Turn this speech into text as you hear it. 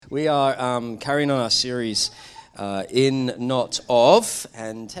We are carrying on our series in Not Of,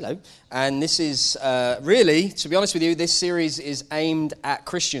 and hello. And this is really, to be honest with you, this series is aimed at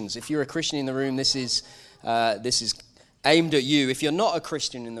Christians. If you're a Christian in the room, this is aimed at you. If you're not a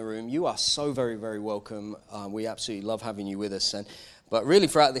Christian in the room, you are so very, very welcome. We absolutely love having you with us. But really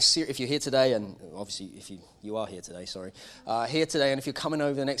throughout this series, if you're here today, and obviously if you are here today, here today, and if you're coming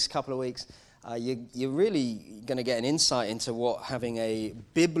over the next couple of weeks, you're really going to get an insight into what having a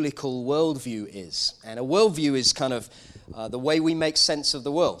biblical worldview is. And a worldview is kind of the way we make sense of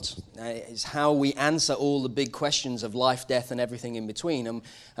the world. It's how we answer all the big questions of life, death, and everything in between.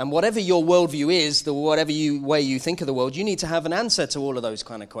 And whatever your worldview is, whatever way you think of the world, you need to have an answer to all of those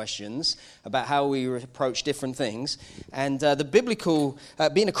kind of questions about how we approach different things. And the biblical,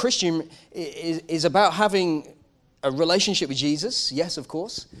 being a Christian is about having a relationship with Jesus, yes, of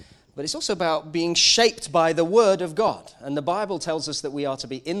course. But it's also about being shaped by the Word of God. And the Bible tells us that we are to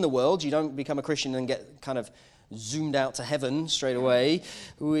be in the world. You don't become a Christian and get kind of zoomed out to heaven straight away.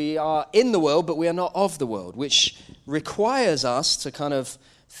 We are in the world, but we are not of the world, which requires us to kind of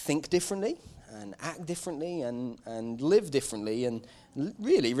think differently and act differently and live differently, and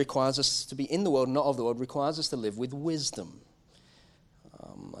really requires us to be in the world, not of the world, requires us to live with wisdom.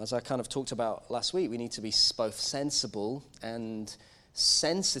 As I kind of talked about last week, we need to be both sensible and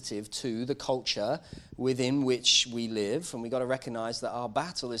sensitive to the culture within which we live, and we've got to recognize that our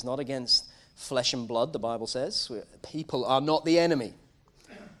battle is not against flesh and blood. The Bible says people are not the enemy.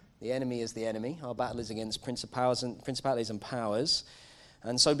 The enemy is the enemy. Our battle is against principalities and powers.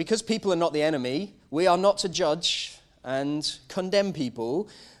 And so because people are not the enemy, we are not to judge and condemn people,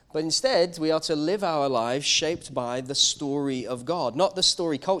 but instead we are to live our lives shaped by the story of God, not the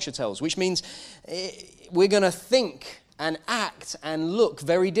story culture tells, which means we're going to think and act and look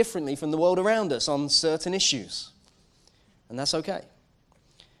very differently from the world around us on certain issues. And that's okay.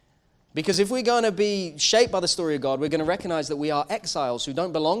 Because if we're going to be shaped by the story of God, we're going to recognize that we are exiles who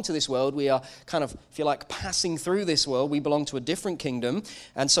don't belong to this world. We are kind of, if you like, passing through this world. We belong to a different kingdom.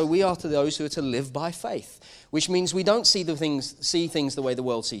 And so we are to those who are to live by faith, which means we don't see things the way the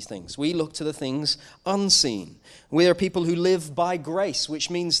world sees things. We look to the things unseen. We are people who live by grace, which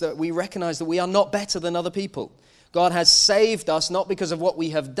means that we recognize that we are not better than other people. God has saved us not because of what we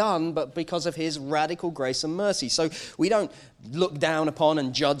have done, but because of his radical grace and mercy. So we don't look down upon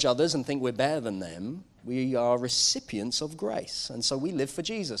and judge others and think we're better than them. We are recipients of grace. And so we live for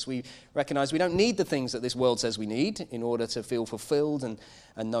Jesus. We recognize we don't need the things that this world says we need in order to feel fulfilled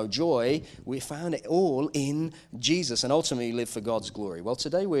and know joy. We found it all in Jesus and ultimately live for God's glory. Well,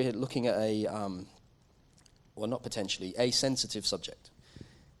 today we're looking at a sensitive subject.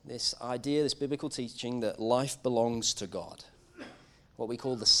 This idea, this biblical teaching that life belongs to God, what we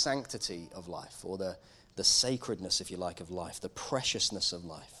call the sanctity of life, or the sacredness, if you like, of life, the preciousness of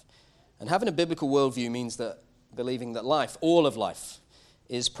life. And having a biblical worldview means that believing that life, all of life,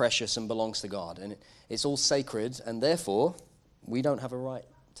 is precious and belongs to God, and it's all sacred, and therefore we don't have a right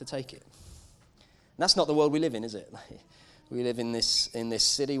to take it. And that's not the world we live in, is it? We live in this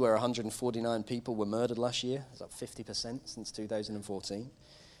city where 149 people were murdered last year. It's up 50% since 2014.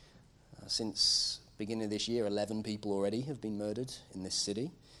 Since beginning of this year, 11 people already have been murdered in this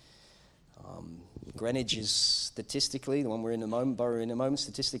city. Greenwich is statistically, the one we're in a moment,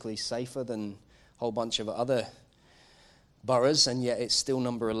 statistically safer than a whole bunch of other boroughs, and yet it's still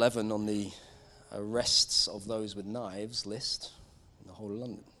number 11 on the arrests of those with knives list in the whole of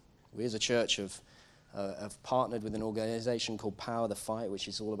London. We as a church have partnered with an organization called Power the Fight, which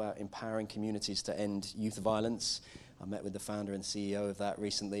is all about empowering communities to end youth violence. I met with the founder and CEO of that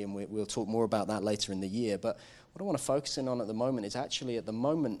recently, and we'll talk more about that later in the year. But what I want to focus in on at the moment is actually at the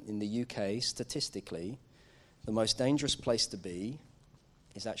moment in the UK, statistically, the most dangerous place to be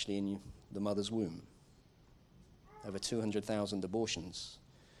is actually in the mother's womb. Over 200,000 abortions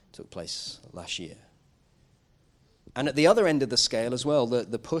took place last year. And at the other end of the scale as well,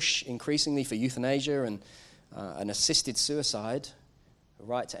 the push increasingly for euthanasia and assisted suicide, a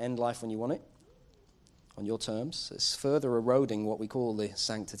right to end life when you want it, on your terms, it's further eroding what we call the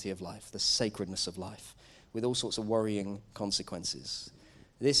sanctity of life, the sacredness of life, with all sorts of worrying consequences.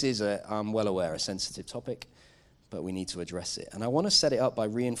 This is, I'm well aware, a sensitive topic, but we need to address it. And I want to set it up by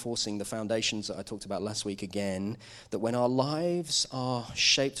reinforcing the foundations that I talked about last week again, that when our lives are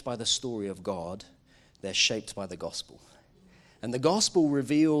shaped by the story of God, they're shaped by the gospel. And the gospel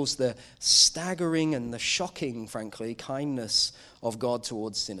reveals the staggering and the shocking, frankly, kindness of God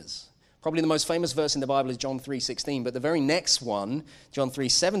towards sinners. Probably the most famous verse in the Bible is John 3:16, but the very next one, John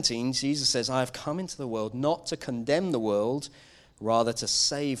 3:17, Jesus says, I have come into the world not to condemn the world, rather to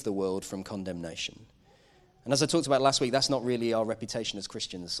save the world from condemnation. And as I talked about last week, that's not really our reputation as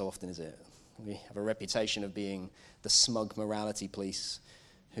Christians so often, is it? We have a reputation of being the smug morality police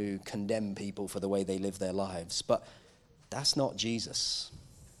who condemn people for the way they live their lives. But that's not Jesus.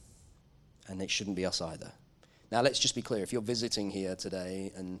 And it shouldn't be us either. Now, let's just be clear. If you're visiting here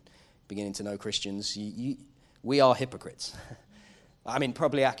today and beginning to know Christians, we are hypocrites. I mean,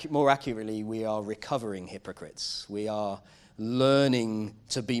 probably more accurately, we are recovering hypocrites. We are learning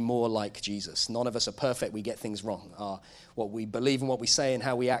to be more like Jesus. None of us are perfect. We get things wrong. What we believe and what we say and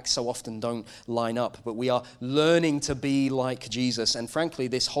how we act so often don't line up. But we are learning to be like Jesus. And frankly,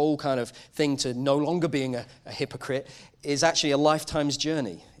 this whole kind of thing to no longer being a hypocrite is actually a lifetime's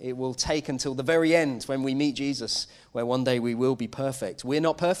journey. It will take until the very end when we meet Jesus, where one day we will be perfect. We're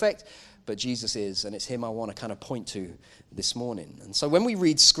not perfect, but Jesus is. And it's him I want to kind of point to this morning. And so when we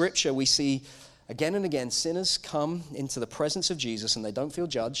read Scripture, we see again and again, sinners come into the presence of Jesus and they don't feel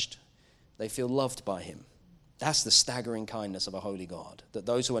judged. They feel loved by him. That's the staggering kindness of a holy God, that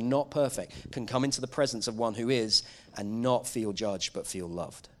those who are not perfect can come into the presence of one who is and not feel judged but feel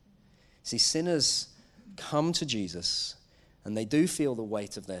loved. See, sinners come to Jesus and they do feel the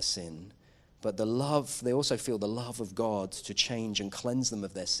weight of their sin, but they also feel the love of God to change and cleanse them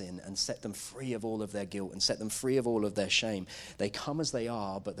of their sin and set them free of all of their guilt and set them free of all of their shame. They come as they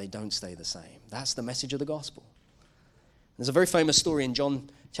are, but they don't stay the same. That's the message of the gospel. There's a very famous story in John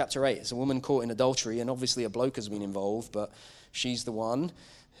chapter 8. It's a woman caught in adultery, and obviously a bloke has been involved, but she's the one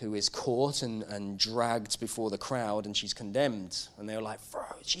who is caught and dragged before the crowd, and she's condemned. And they're like,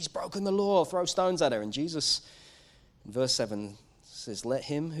 she's broken the law, throw stones at her. And Jesus, in verse 7, says, let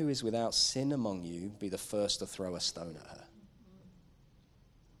him who is without sin among you be the first to throw a stone at her.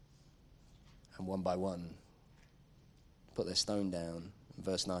 And one by one, put their stone down. And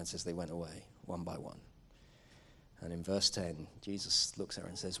verse 9 says they went away, one by one. And in verse 10, Jesus looks at her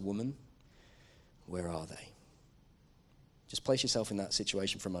and says, woman, where are they? Just place yourself in that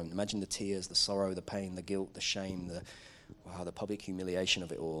situation for a moment. Imagine the tears, the sorrow, the pain, the guilt, the shame, the public humiliation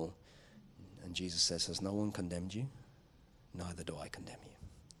of it all. And Jesus says, has no one condemned you? Neither do I condemn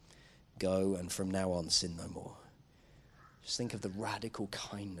you. Go, and from now on, sin no more. Just think of the radical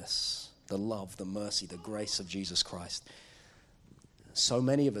kindness, the love, the mercy, the grace of Jesus Christ. So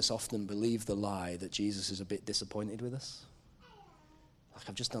many of us often believe the lie that Jesus is a bit disappointed with us. Like,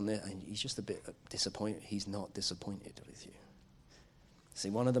 I've just done this, and he's just a bit disappointed. He's not disappointed with you. See,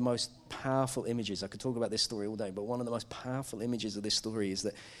 one of the most powerful images, I could talk about this story all day, but one of the most powerful images of this story is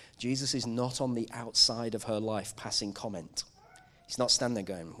that Jesus is not on the outside of her life passing comment. He's not standing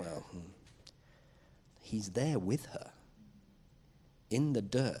there going, He's there with her in the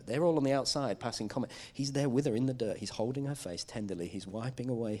dirt. They're all on the outside passing comment. He's there with her in the dirt. He's holding her face tenderly. He's wiping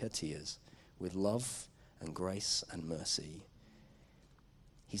away her tears with love and grace and mercy.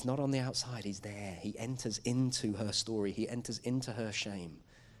 He's not on the outside. He's there. He enters into her story. He enters into her shame,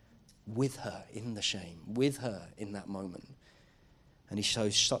 with her in the shame, with her in that moment. And he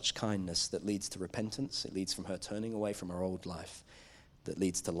shows such kindness that leads to repentance. It leads from her turning away from her old life, that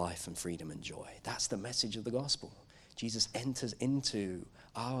leads to life and freedom and joy. That's the message of the gospel. Jesus enters into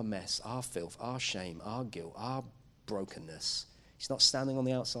our mess, our filth, our shame, our guilt, our brokenness. He's not standing on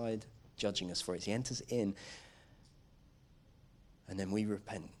the outside judging us for it. He enters in. And then we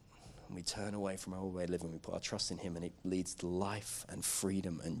repent, and we turn away from our old way of living, we put our trust in him, and it leads to life and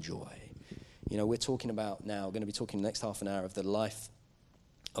freedom and joy. You know, we're talking about now, going to be talking the next half an hour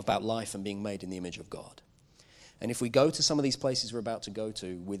about life and being made in the image of God. And if we go to some of these places we're about to go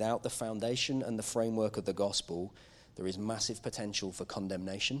to without the foundation and the framework of the gospel, there is massive potential for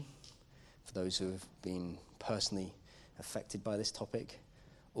condemnation, for those who have been personally affected by this topic,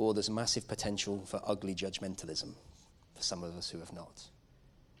 or there's massive potential for ugly judgmentalism, for some of us who have not.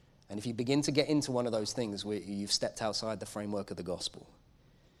 And if you begin to get into one of those things where you've stepped outside the framework of the gospel,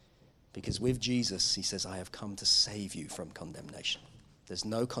 because with Jesus, he says, I have come to save you from condemnation. There's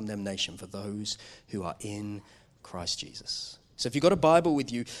no condemnation for those who are in Christ Jesus. So if you've got a Bible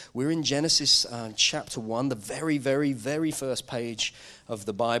with you, we're in Genesis chapter 1, the very, very, very first page of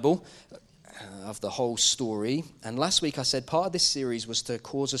the Bible, of the whole story. And last week I said part of this series was to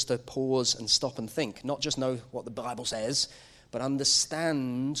cause us to pause and stop and think, not just know what the Bible says, but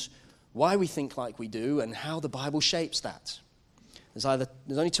understand why we think like we do and how the Bible shapes that. There's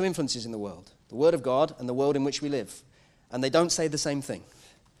only two influences in the world, the Word of God and the world in which we live. And they don't say the same thing.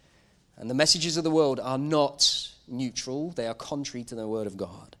 And the messages of the world are not neutral, they are contrary to the Word of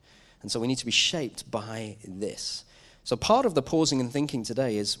God. And so we need to be shaped by this. So part of the pausing and thinking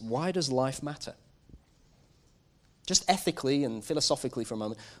today is, why does life matter? Just ethically and philosophically for a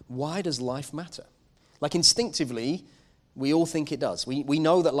moment, why does life matter? Like instinctively, we all think it does. We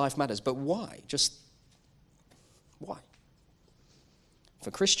know that life matters, but why? Just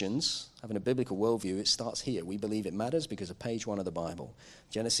For Christians, having a biblical worldview, it starts here. We believe it matters because of page 1 of the Bible.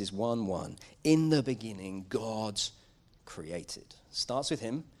 Genesis 1:1. In the beginning, God created. Starts with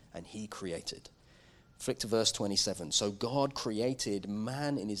him, and he created. Flick to verse 27. So God created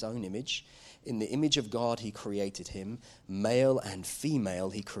man in his own image. In the image of God, he created him. Male and female,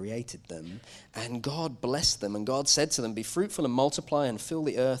 he created them. And God blessed them. And God said to them, be fruitful and multiply and fill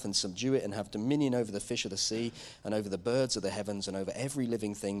the earth and subdue it and have dominion over the fish of the sea and over the birds of the heavens and over every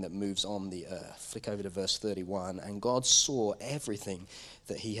living thing that moves on the earth. Flick over to verse 31. And God saw everything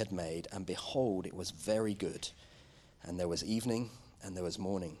that he had made, and behold, it was very good. And there was evening and there was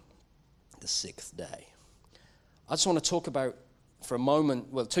morning, the 6th day. I just want to talk about for a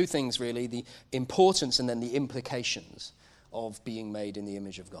moment, well, two things really, the importance and then the implications of being made in the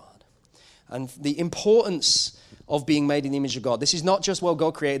image of God. And the importance of being made in the image of God, this is not just, well,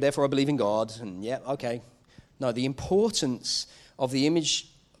 God created, therefore I believe in God, and yeah, okay. No, the importance of the image,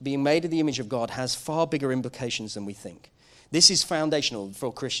 being made in the image of God has far bigger implications than we think. This is foundational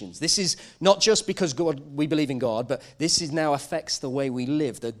for Christians. This is not just because we believe in God, but this now affects the way we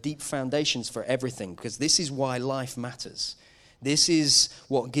live, the deep foundations for everything, because this is why life matters. This is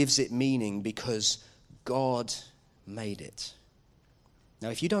what gives it meaning, because God made it. Now,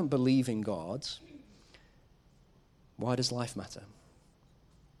 if you don't believe in God, why does life matter?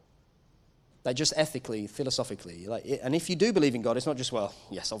 Like, just ethically, philosophically. And if you do believe in God, it's not just, well,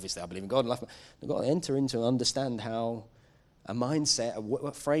 yes, obviously I believe in God. You've got to enter into understand how a mindset,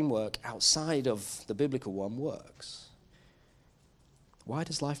 a framework outside of the biblical one works. Why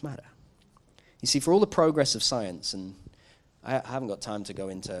does life matter? You see, for all the progress of science, and I haven't got time to go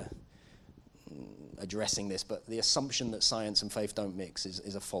into addressing this, but the assumption that science and faith don't mix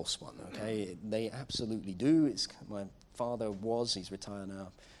is a false one, okay? They absolutely do. My father he's retired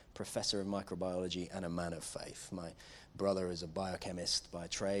now, professor of microbiology and a man of faith. My brother is a biochemist by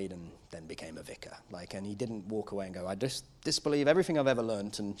trade and then became a vicar. And he didn't walk away and go, I just disbelieve everything I've ever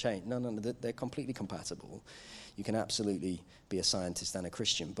learned and changed. No, they're completely compatible. You can absolutely be a scientist and a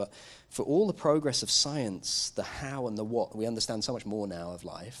Christian. But for all the progress of science, the how and the what, we understand so much more now of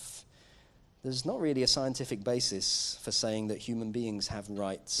life. There's not really a scientific basis for saying that human beings have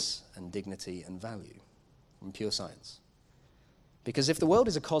rights and dignity and value in pure science. Because if the world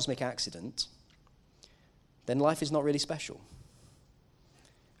is a cosmic accident, then life is not really special.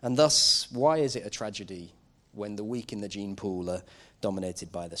 And thus, why is it a tragedy when the weak in the gene pool are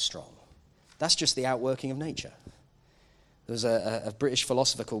dominated by the strong? That's just the outworking of nature. There was a British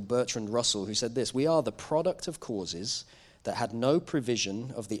philosopher called Bertrand Russell who said this: we are the product of causes that had no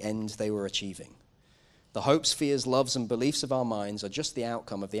prevision of the end they were achieving. The hopes, fears, loves, and beliefs of our minds are just the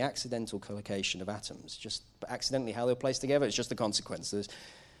outcome of the accidental collocation of atoms. Just accidentally how they're placed together, it's just a consequence. There's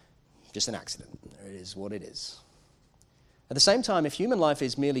just an accident. It is what it is. At the same time, if human life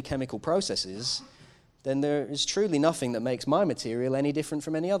is merely chemical processes, then there is truly nothing that makes my material any different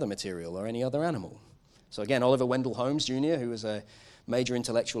from any other material or any other animal. So again, Oliver Wendell Holmes Jr., who was a major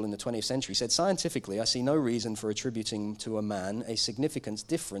intellectual in the 20th century, said, scientifically, I see no reason for attributing to a man a significant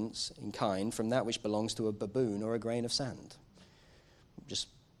difference in kind from that which belongs to a baboon or a grain of sand. Just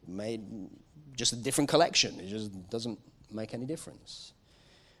a different collection. It just doesn't make any difference.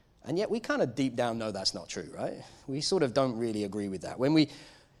 And yet we kind of deep down know that's not true, right? We sort of don't really agree with that. When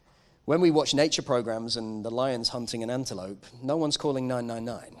we watch nature programs and the lion's hunting an antelope, no one's calling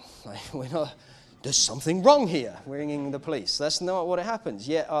 999. There's something wrong here. We're ringing the police. That's not what happens.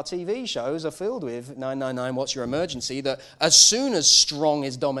 Yet our TV shows are filled with 999, what's your emergency? That as soon as strong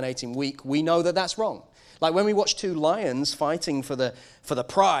is dominating weak, we know that that's wrong. Like when we watch two lions fighting for the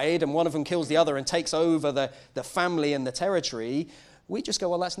pride, and one of them kills the other and takes over the family and the territory, we just go,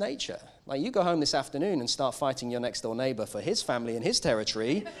 well, that's nature. Like you go home this afternoon and start fighting your next door neighbor for his family and his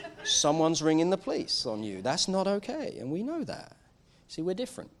territory, someone's ringing the police on you. That's not okay, and we know that. See, we're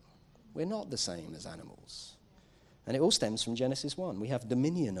different. We're not the same as animals. And it all stems from Genesis 1. We have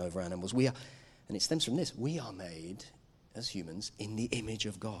dominion over animals. And it stems from this. We are made, as humans, in the image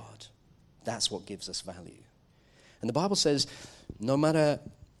of God. That's what gives us value. And the Bible says, no matter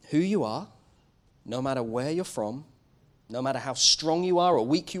who you are, no matter where you're from, no matter how strong you are or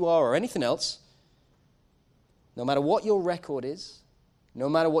weak you are or anything else, no matter what your record is, no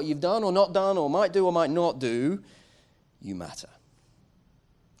matter what you've done or not done or might do or might not do, you matter.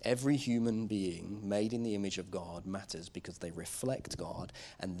 Every human being made in the image of God matters because they reflect God,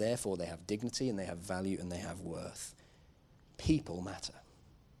 and therefore they have dignity and they have value and they have worth. People matter.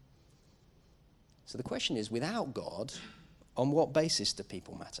 So the question is, without God, on what basis do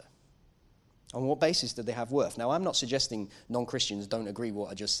people matter? On what basis do they have worth? Now, I'm not suggesting non-Christians don't agree with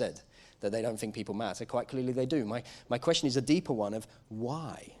what I just said. that they don't think people matter. Quite clearly they do. My question is a deeper one of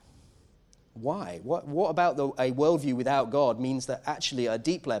why? Why? What about a worldview without God means that actually at a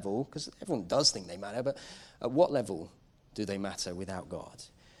deep level, because everyone does think they matter, but at what level do they matter without God?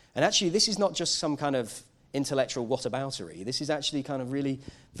 And actually this is not just some kind of intellectual whataboutery. This is actually kind of really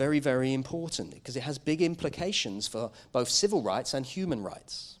very, very important because it has big implications for both civil rights and human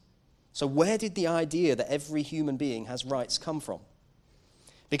rights. So where did the idea that every human being has rights come from?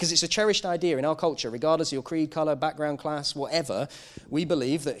 Because it's a cherished idea in our culture, regardless of your creed, color, background, class, whatever, we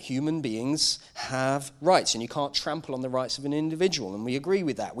believe that human beings have rights and you can't trample on the rights of an individual, and we agree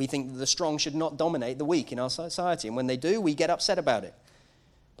with that. We think that the strong should not dominate the weak in our society, and when they do, we get upset about it.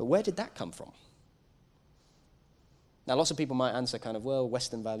 But where did that come from? Now, lots of people might answer kind of, well,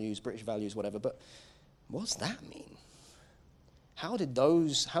 Western values, British values, whatever, but what does that mean? How did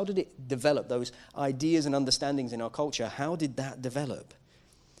it develop, those ideas and understandings in our culture? How did that develop?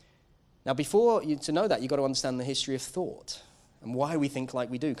 Now, to know that, you've got to understand the history of thought and why we think like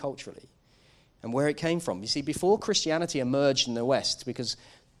we do culturally and where it came from. You see, before Christianity emerged in the West, because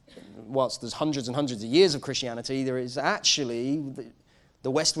whilst there's hundreds and hundreds of years of Christianity, there is actually, the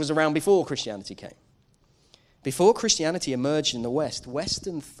West was around before Christianity came. Before Christianity emerged in the West,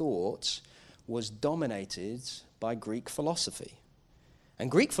 Western thought was dominated by Greek philosophy. And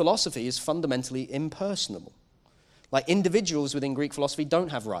Greek philosophy is fundamentally impersonal. Like individuals within Greek philosophy don't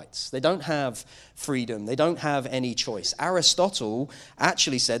have rights. They don't have freedom. They don't have any choice. Aristotle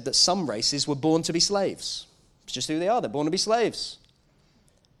actually said that some races were born to be slaves. It's just who they are. They're born to be slaves.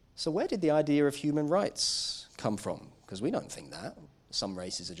 So where did the idea of human rights come from? Because we don't think that. Some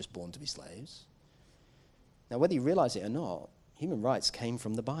races are just born to be slaves. Now, whether you realize it or not, human rights came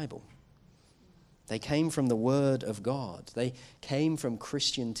from the Bible. They came from the Word of God. They came from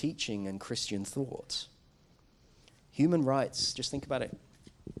Christian teaching and Christian thought. Human rights, just think about it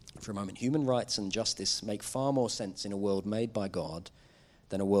for a moment. Human rights and justice make far more sense in a world made by God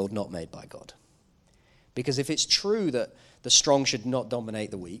than a world not made by God. Because if it's true that the strong should not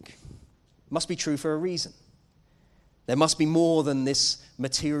dominate the weak, it must be true for a reason. There must be more than this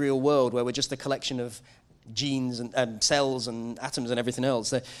material world where we're just a collection of genes and cells and atoms and everything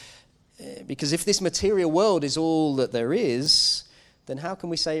else. Because if this material world is all that there is, then how can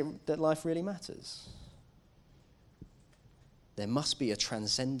we say that life really matters? There must be a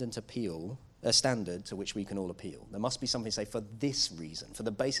transcendent appeal, a standard to which we can all appeal. There must be something to say, for this reason, for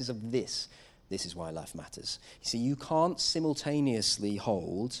the basis of this is why life matters. You see, you just can't simultaneously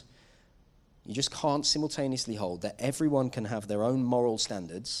hold that everyone can have their own moral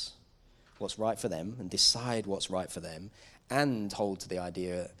standards, what's right for them, and decide what's right for them, and hold to the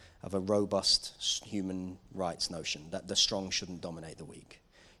idea of a robust human rights notion, that the strong shouldn't dominate the weak.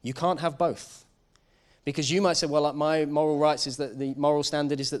 You can't have both. Because you might say, well, my moral rights is that the moral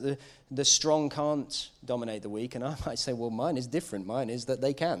standard is that the strong can't dominate the weak. And I might say, well, mine is different. Mine is that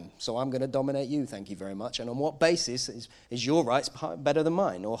they can. So I'm going to dominate you, thank you very much. And on what basis is your rights better than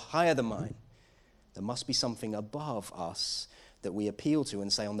mine or higher than mine? There must be something above us that we appeal to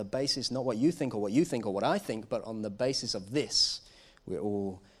and say on the basis, not what you think or what I think, but on the basis of this, we're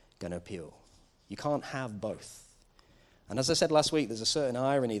all going to appeal. You can't have both. And as I said last week, there's a certain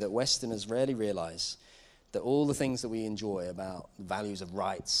irony that Westerners rarely realize, that all the things that we enjoy about values of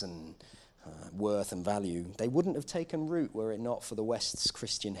rights and worth and value, they wouldn't have taken root were it not for the West's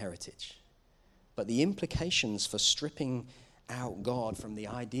Christian heritage. But the implications for stripping out God from the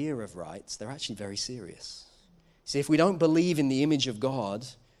idea of rights, they're actually very serious. See, if we don't believe in the image of God,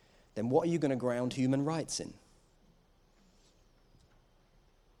 then what are you going to ground human rights in?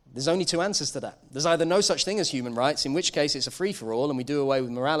 There's only two answers to that. There's either no such thing as human rights, in which case it's a free-for-all and we do away with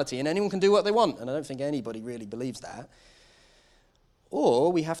morality and anyone can do what they want, and I don't think anybody really believes that.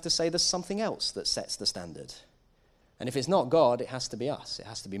 Or we have to say there's something else that sets the standard. And if it's not God, it has to be us. It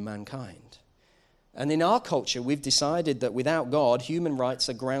has to be mankind. And in our culture, we've decided that without God, human rights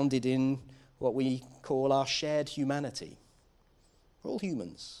are grounded in what we call our shared humanity. We're all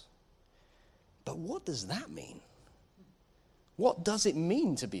humans. But what does that mean? What does it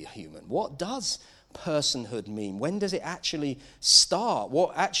mean to be a human? What does personhood mean? When does it actually start?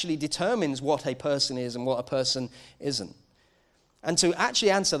 What actually determines what a person is and what a person isn't? And to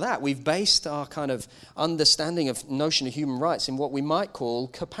actually answer that, we've based our kind of understanding of notion of human rights in what we might call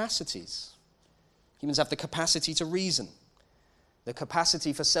capacities. Humans have the capacity to reason, the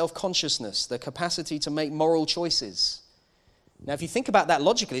capacity for self-consciousness, the capacity to make moral choices. Now, if you think about that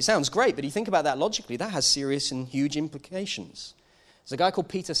logically, it sounds great, but you think about that logically, that has serious and huge implications. There's a guy called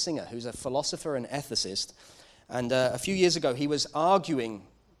Peter Singer, who's a philosopher and ethicist, and a few years ago, he was arguing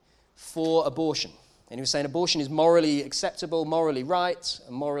for abortion. And he was saying abortion is morally acceptable, morally right,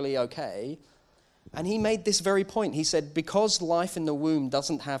 and morally okay. And he made this very point. He said, because life in the womb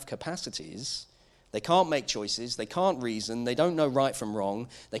doesn't have capacities, they can't make choices, they can't reason, they don't know right from wrong,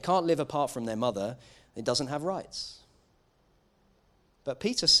 they can't live apart from their mother, it doesn't have rights. But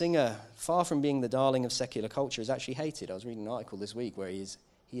Peter Singer, far from being the darling of secular culture, is actually hated. I was reading an article this week where he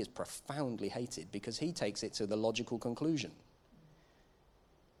is profoundly hated because he takes it to the logical conclusion.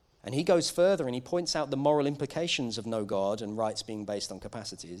 And he goes further and he points out the moral implications of no God and rights being based on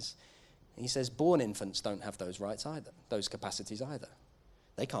capacities. He says born infants don't have those rights either, those capacities either.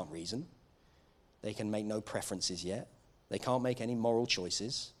 They can't reason. They can make no preferences yet. They can't make any moral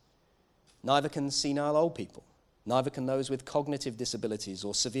choices. Neither can senile old people. Neither can those with cognitive disabilities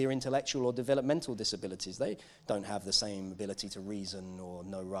or severe intellectual or developmental disabilities. They don't have the same ability to reason or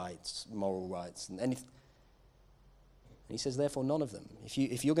know rights, moral rights, and anything. And he says, therefore, none of them.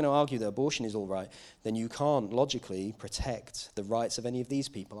 If you're going to argue that abortion is all right, then you can't logically protect the rights of any of these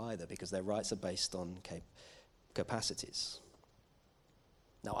people either, because their rights are based on capacities.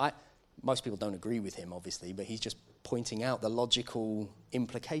 Now, most people don't agree with him, obviously, but he's just pointing out the logical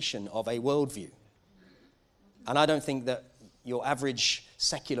implication of a worldview. And I don't think that your average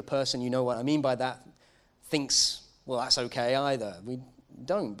secular person, you know what I mean by that, thinks, well, that's okay either. We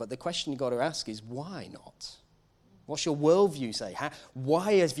don't. But the question you've got to ask is, why not? What's your worldview say?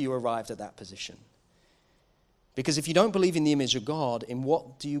 Why have you arrived at that position? Because if you don't believe in the image of God, in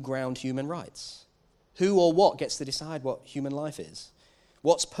what do you ground human rights? Who or what gets to decide what human life is?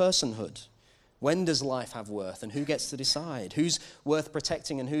 What's personhood? When does life have worth? And who gets to decide? Who's worth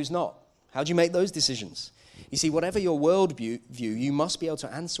protecting and who's not? How do you make those decisions? You see, whatever your worldview, you must be able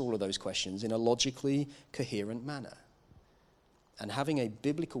to answer all of those questions in a logically coherent manner. And having a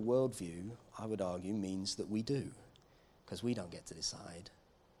biblical worldview, I would argue, means that we do. Because we don't get to decide.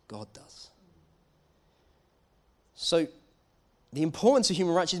 God does. So, the importance of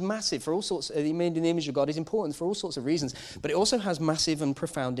human rights is massive for all sorts. Made in the image of God is important for all sorts of reasons, but it also has massive and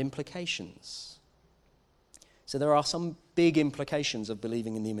profound implications. So there are some big implications of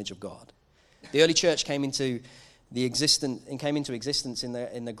believing in the image of God. The early church came into existence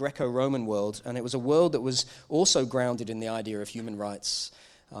in the Greco-Roman world, and it was a world that was also grounded in the idea of human rights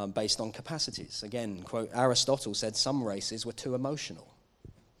based on capacities. Again, quote, Aristotle said some races were too emotional.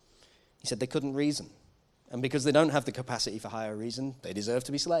 He said they couldn't reason. And because they don't have the capacity for higher reason, they deserve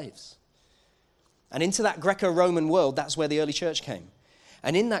to be slaves. And into that Greco-Roman world, that's where the early church came.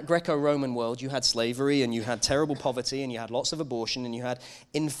 And in that Greco-Roman world, you had slavery, and you had terrible poverty, and you had lots of abortion, and you had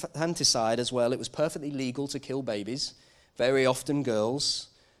infanticide as well. It was perfectly legal to kill babies, very often girls.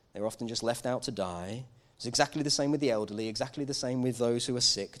 They were often just left out to die. It was exactly the same with the elderly, exactly the same with those who are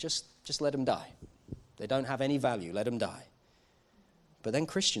sick. Just let them die. They don't have any value. Let them die. But then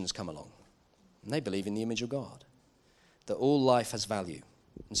Christians come along. And they believe in the image of God, that all life has value.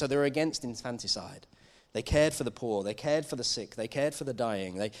 And so they're against infanticide. They cared for the poor, they cared for the sick, they cared for the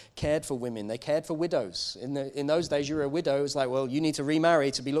dying, they cared for women, they cared for widows. In those days, you were a widow. It was like, well, you need to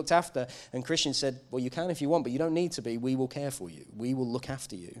remarry to be looked after. And Christians said, well, you can if you want, but you don't need to be. We will care for you. We will look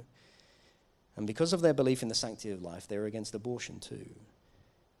after you. And because of their belief in the sanctity of life, they're against abortion too.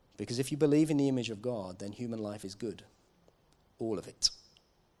 Because if you believe in the image of God, then human life is good. All of it.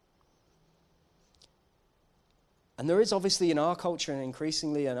 And there is obviously in our culture and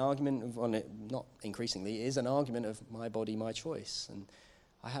increasingly an argument of, not increasingly, it is an argument of my body, my choice. And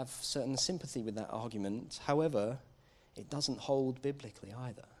I have certain sympathy with that argument. However, it doesn't hold biblically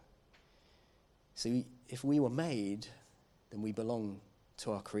either. See, if we were made, then we belong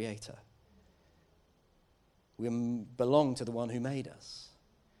to our Creator. We belong to the one who made us.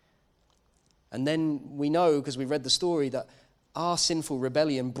 And then we know, because we read the story, that our sinful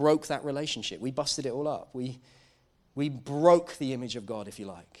rebellion broke that relationship. We busted it all up. We broke the image of God, if you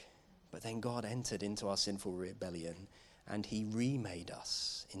like. But then God entered into our sinful rebellion, and he remade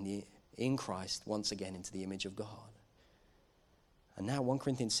us in Christ once again into the image of God. And now 1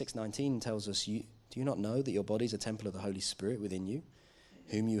 Corinthians 6:19 tells us, do you not know that your body is a temple of the Holy Spirit within you,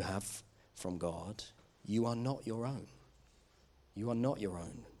 whom you have from God? You are not your own. You are not your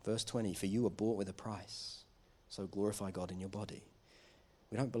own. Verse 20, for you were bought with a price. So glorify God in your body.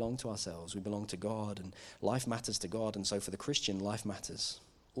 We don't belong to ourselves. We belong to God, and life matters to God. And so for the Christian, life matters.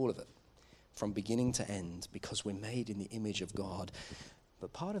 All of it. From beginning to end, because we're made in the image of God.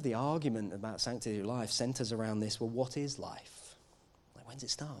 But part of the argument about sanctity of life centers around this, well, what is life? Like, when does it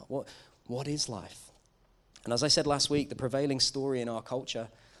start? What is life? And as I said last week, the prevailing story in our culture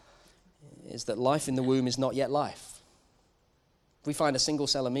is that life in the womb is not yet life. If we find a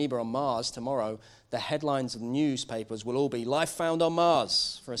single-cell amoeba on Mars tomorrow, the headlines of the newspapers will all be, life found on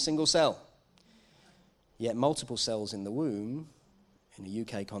Mars for a single cell. Yet multiple cells in the womb, in a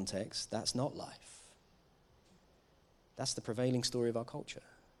UK context, that's not life. That's the prevailing story of our culture.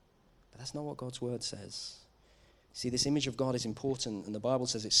 But that's not what God's word says. See, this image of God is important, and the Bible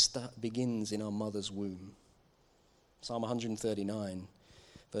says it begins in our mother's womb. Psalm 139,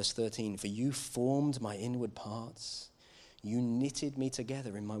 verse 13, "For you formed my inward parts. You knitted me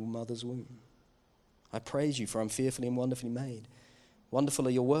together in my mother's womb. I praise you, for I'm fearfully and wonderfully made. Wonderful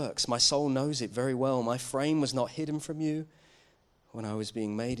are your works. My soul knows it very well. My frame was not hidden from you when I was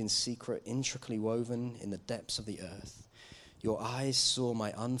being made in secret, intricately woven in the depths of the earth. Your eyes saw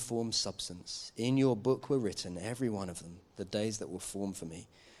my unformed substance. In your book were written, every one of them, the days that were formed for me,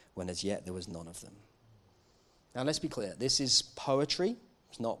 when as yet there was none of them." Now let's be clear. This is poetry.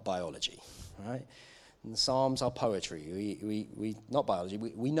 It's not biology, right? And the Psalms are poetry. We not biology.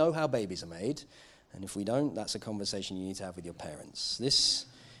 We know how babies are made. And if we don't, that's a conversation you need to have with your parents. This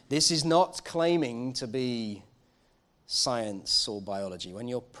is not claiming to be science or biology. When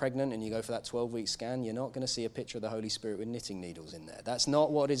you're pregnant and you go for that 12-week scan, you're not going to see a picture of the Holy Spirit with knitting needles in there. That's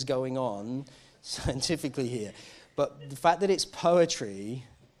not what is going on scientifically here. But the fact that it's poetry,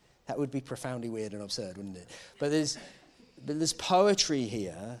 that would be profoundly weird and absurd, wouldn't it? But there's poetry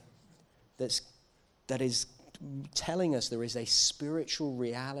here that is telling us there is a spiritual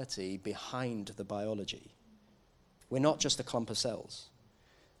reality behind the biology. We're not just a clump of cells.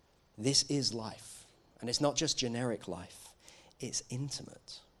 This is life. And it's not just generic life. It's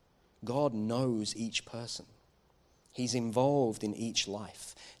intimate. God knows each person. He's involved in each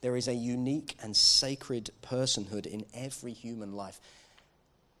life. There is a unique and sacred personhood in every human life.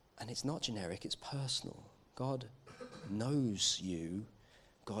 And it's not generic, it's personal. God knows you.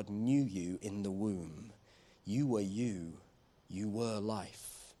 God knew you in the womb. You were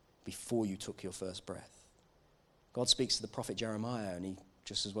life before you took your first breath. God speaks to the prophet Jeremiah, and he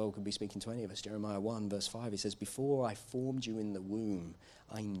just as well could be speaking to any of us. Jeremiah 1, verse 5, he says, "Before I formed you in the womb,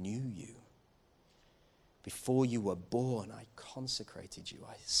 I knew you. Before you were born, I consecrated you.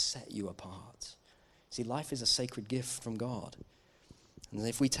 I set you apart." See, life is a sacred gift from God. And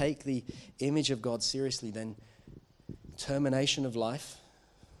if we take the image of God seriously, then termination of life,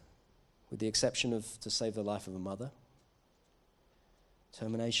 with the exception of to save the life of a mother,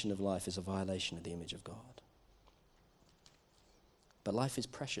 termination of life is a violation of the image of God. But life is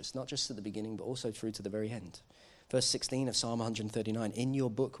precious, not just at the beginning, but also through to the very end. Verse 16 of Psalm 139, "In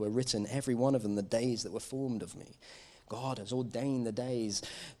your book were written, every one of them, the days that were formed of me." God has ordained the days.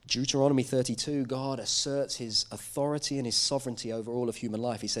 Deuteronomy 32, God asserts his authority and his sovereignty over all of human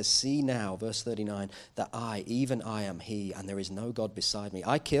life. He says, "See now," verse 39, "that I, even I am he, and there is no God beside me.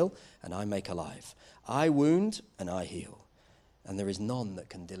 I kill and I make alive. I wound and I heal. And there is none that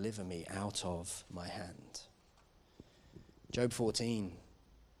can deliver me out of my hand." Job 14,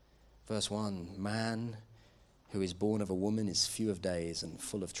 verse 1, "Man who is born of a woman is few of days and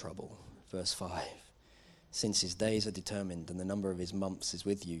full of trouble." Verse 5, "Since his days are determined and the number of his months is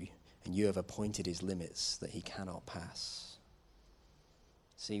with you, and you have appointed his limits that he cannot pass."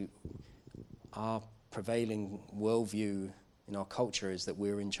 See, our prevailing worldview in our culture is that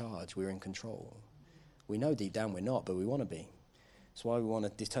we're in charge, we're in control. We know deep down we're not, but we want to be. That's why we want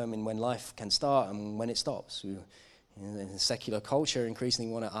to determine when life can start and when it stops. In secular culture,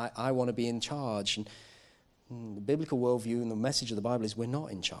 increasingly I want to be in charge. And the biblical worldview and the message of the Bible is we're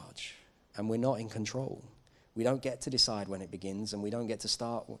not in charge and we're not in control. We don't get to decide when it begins, and we don't get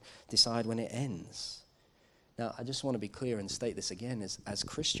to decide when it ends. Now, I just want to be clear and state this again. As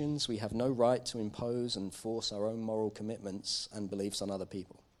Christians, we have no right to impose and force our own moral commitments and beliefs on other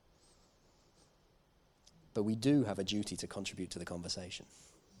people. But we do have a duty to contribute to the conversation.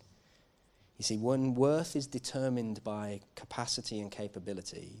 You see, when worth is determined by capacity and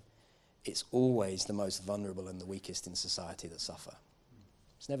capability, it's always the most vulnerable and the weakest in society that suffer.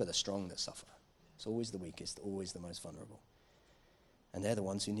 It's never the strong that suffer. It's always the weakest, always the most vulnerable. And they're the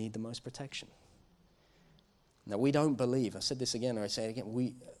ones who need the most protection. Now, we don't believe, I said this again, or I say it again,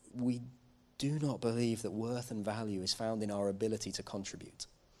 we do not believe that worth and value is found in our ability to contribute.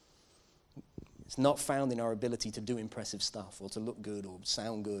 It's not found in our ability to do impressive stuff or to look good or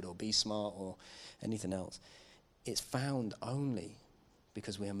sound good or be smart or anything else. It's found only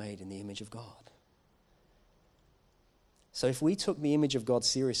because we are made in the image of God. So if we took the image of God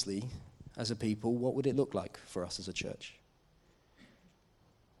seriously as a people, what would it look like for us as a church?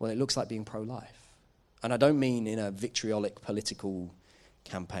 Well, it looks like being pro-life. And I don't mean in a vitriolic political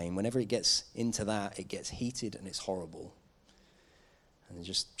campaign. Whenever it gets into that, it gets heated and it's horrible. And they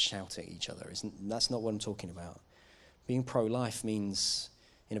just shout at each other. That's not what I'm talking about. Being pro-life means,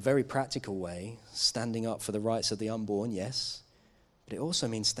 in a very practical way, standing up for the rights of the unborn, yes, but it also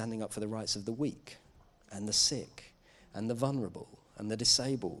means standing up for the rights of the weak and the sick and the vulnerable and the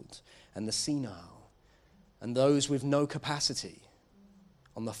disabled and the senile and those with no capacity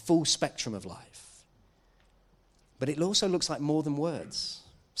on the full spectrum of life. But it also looks like more than words.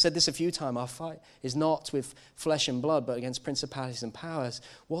 I've said this a few times, our fight is not with flesh and blood, but against principalities and powers.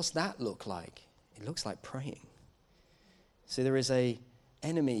 What's that look like? It looks like praying. See, there is a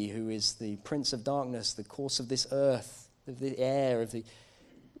enemy who is the prince of darkness, the course of this earth, of the air, of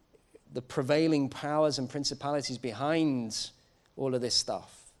the prevailing powers and principalities behind all of this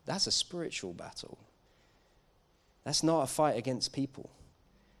stuff. That's a spiritual battle. That's not a fight against people.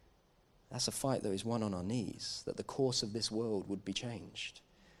 That's a fight that is won on our knees, that the course of this world would be changed,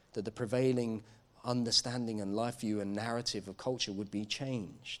 that the prevailing understanding and life view and narrative of culture would be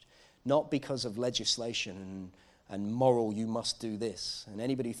changed, not because of legislation and moral, you must do this. And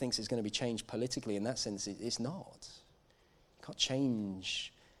anybody who thinks it's going to be changed politically in that sense, it's not. You can't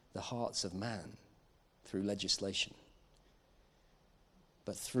change the hearts of man through legislation,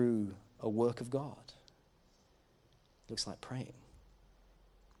 but through a work of God. It looks like praying.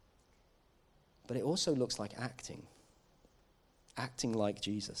 But it also looks like acting like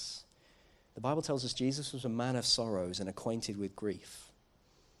Jesus. The Bible tells us Jesus was a man of sorrows and acquainted with grief.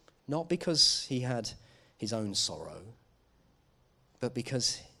 Not because he had his own sorrow, but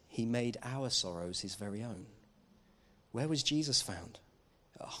because he made our sorrows his very own. Where was Jesus found?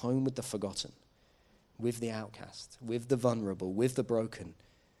 At home with the forgotten, with the outcast, with the vulnerable, with the broken.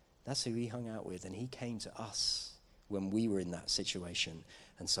 That's who he hung out with, and he came to us when we were in that situation,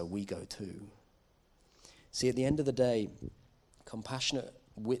 and so we go too. See, at the end of the day, compassionate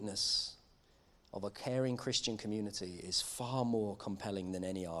witness of a caring Christian community is far more compelling than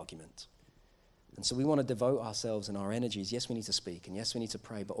any argument. And so we want to devote ourselves and our energies. Yes, we need to speak, and yes, we need to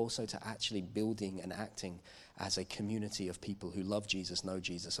pray, but also to actually building and acting as a community of people who love Jesus, know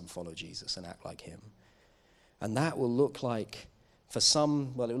Jesus, and follow Jesus, and act like him. And that will look like, for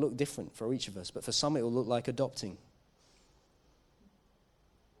some, well, it will look different for each of us, but for some it will look like adopting.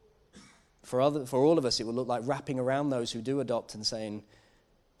 For all of us, it will look like wrapping around those who do adopt and saying,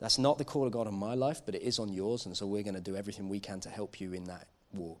 that's not the call of God on my life, but it is on yours, and so we're going to do everything we can to help you in that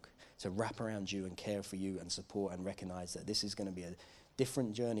walk, to wrap around you and care for you and support and recognize that this is going to be a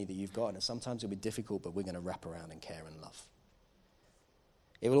different journey that you've got, and sometimes it'll be difficult, but we're going to wrap around and care and love.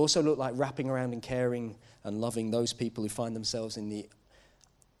 It will also look like wrapping around and caring and loving those people who find themselves in the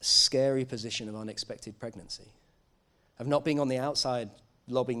scary position of unexpected pregnancy, of not being on the outside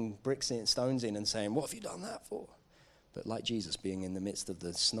lobbing bricks and stones in and saying, what have you done that for? But like Jesus, being in the midst of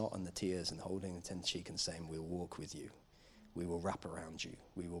the snot and the tears and holding the tender cheek and saying, we'll walk with you. We will wrap around you.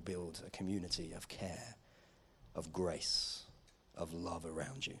 We will build a community of care, of grace, of love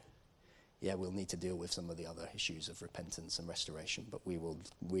around you. Yeah, we'll need to deal with some of the other issues of repentance and restoration, but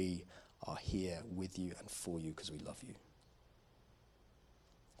we are here with you and for you because we love you.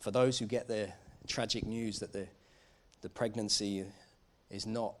 For those who get the tragic news that the pregnancy is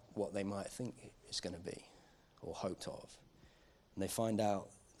not what they might think it's going to be or hoped of, and they find out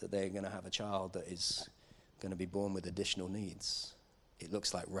that they're going to have a child that is going to be born with additional needs, it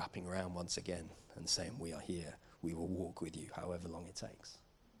looks like wrapping around once again and saying, we are here, we will walk with you however long it takes.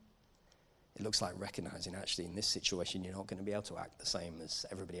 It looks like recognizing actually in this situation you're not going to be able to act the same as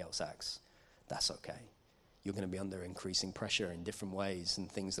everybody else acts. That's okay. You're going to be under increasing pressure in different ways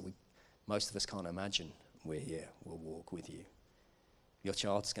and things that most of us can't imagine. We're here, we'll walk with you. Your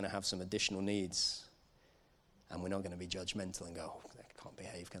child's going to have some additional needs, and we're not going to be judgmental and go, oh, they can't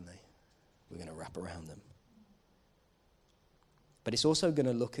behave, can they? We're going to wrap around them. But it's also going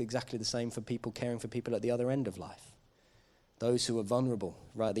to look exactly the same for people caring for people at the other end of life. Those who are vulnerable,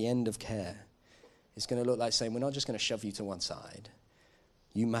 right at the end of care. It's going to look like saying, we're not just going to shove you to one side.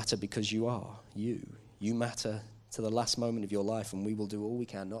 You matter because you are you. You matter to the last moment of your life, and we will do all we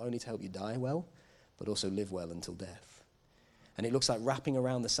can, not only to help you die well, but also live well until death. And it looks like wrapping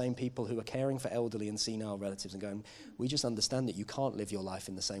around the same people who are caring for elderly and senile relatives and going, we just understand that you can't live your life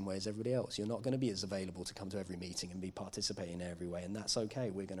in the same way as everybody else. You're not going to be as available to come to every meeting and be participating in every way, and that's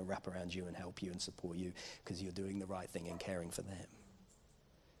okay. We're going to wrap around you and help you and support you because you're doing the right thing and caring for them.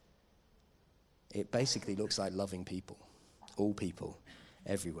 It basically looks like loving people, all people,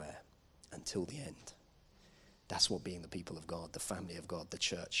 everywhere, until the end. That's what being the people of God, the family of God, the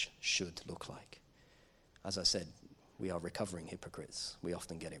church should look like. As I said, we are recovering hypocrites. We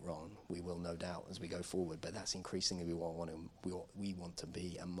often get it wrong. We will, no doubt, as we go forward, but that's increasingly we want to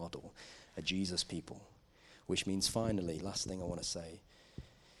be and model a Jesus people, which means finally, last thing I want to say,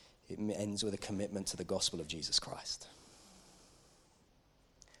 it ends with a commitment to the gospel of Jesus Christ.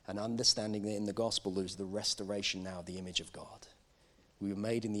 And understanding that in the gospel there's the restoration now of the image of God. We were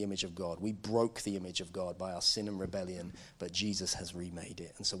made in the image of God. We broke the image of God by our sin and rebellion, but Jesus has remade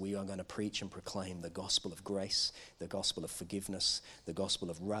it. And so we are going to preach and proclaim the gospel of grace, the gospel of forgiveness, the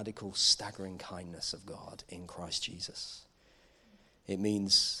gospel of radical, staggering kindness of God in Christ Jesus. It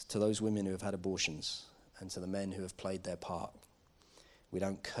means to those women who have had abortions and to the men who have played their part, we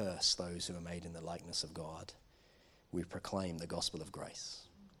don't curse those who are made in the likeness of God. We proclaim the gospel of grace.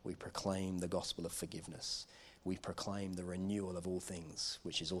 We proclaim the gospel of forgiveness. We proclaim the renewal of all things,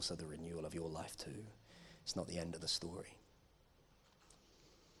 which is also the renewal of your life too. It's not the end of the story.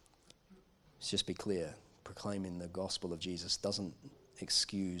 Let's just be clear. Proclaiming the gospel of Jesus doesn't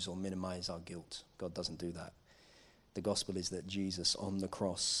excuse or minimize our guilt. God doesn't do that. The gospel is that Jesus on the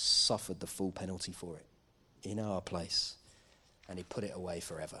cross suffered the full penalty for it in our place, and he put it away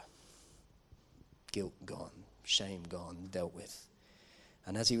forever. Guilt gone, shame gone, dealt with.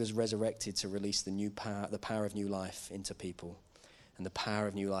 And as he was resurrected to release the power of new life into people and the power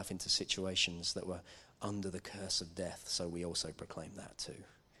of new life into situations that were under the curse of death, so we also proclaim that too.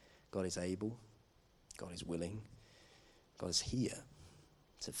 God is able, God is willing, God is here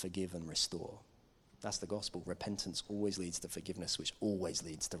to forgive and restore. That's the gospel. Repentance always leads to forgiveness, which always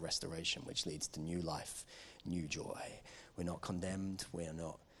leads to restoration, which leads to new life, new joy. We're not condemned, we are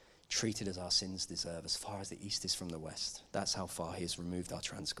not treated as our sins deserve, as far as the east is from the west. That's how far he has removed our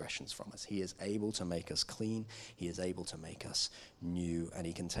transgressions from us. He is able to make us clean. He is able to make us new. And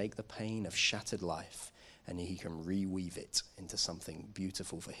he can take the pain of shattered life and he can reweave it into something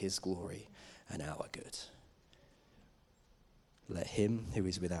beautiful for his glory and our good. Let him who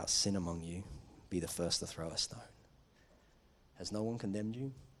is without sin among you be the first to throw a stone. Has no one condemned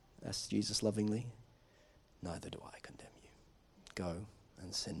you? Asked Jesus lovingly. Neither do I condemn you. Go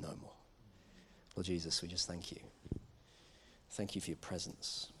and sin no more. Lord Jesus, we just thank you. Thank you for your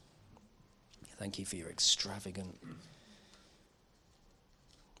presence. Thank you for your extravagant,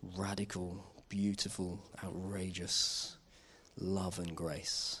 radical, beautiful, outrageous love and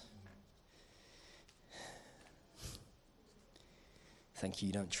grace. Thank you,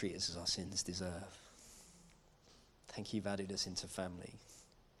 you don't treat us as our sins deserve. Thank you, you've added us into family.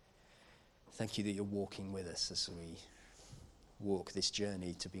 Thank you that you're walking with us as we walk this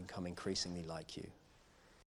journey to become increasingly like you.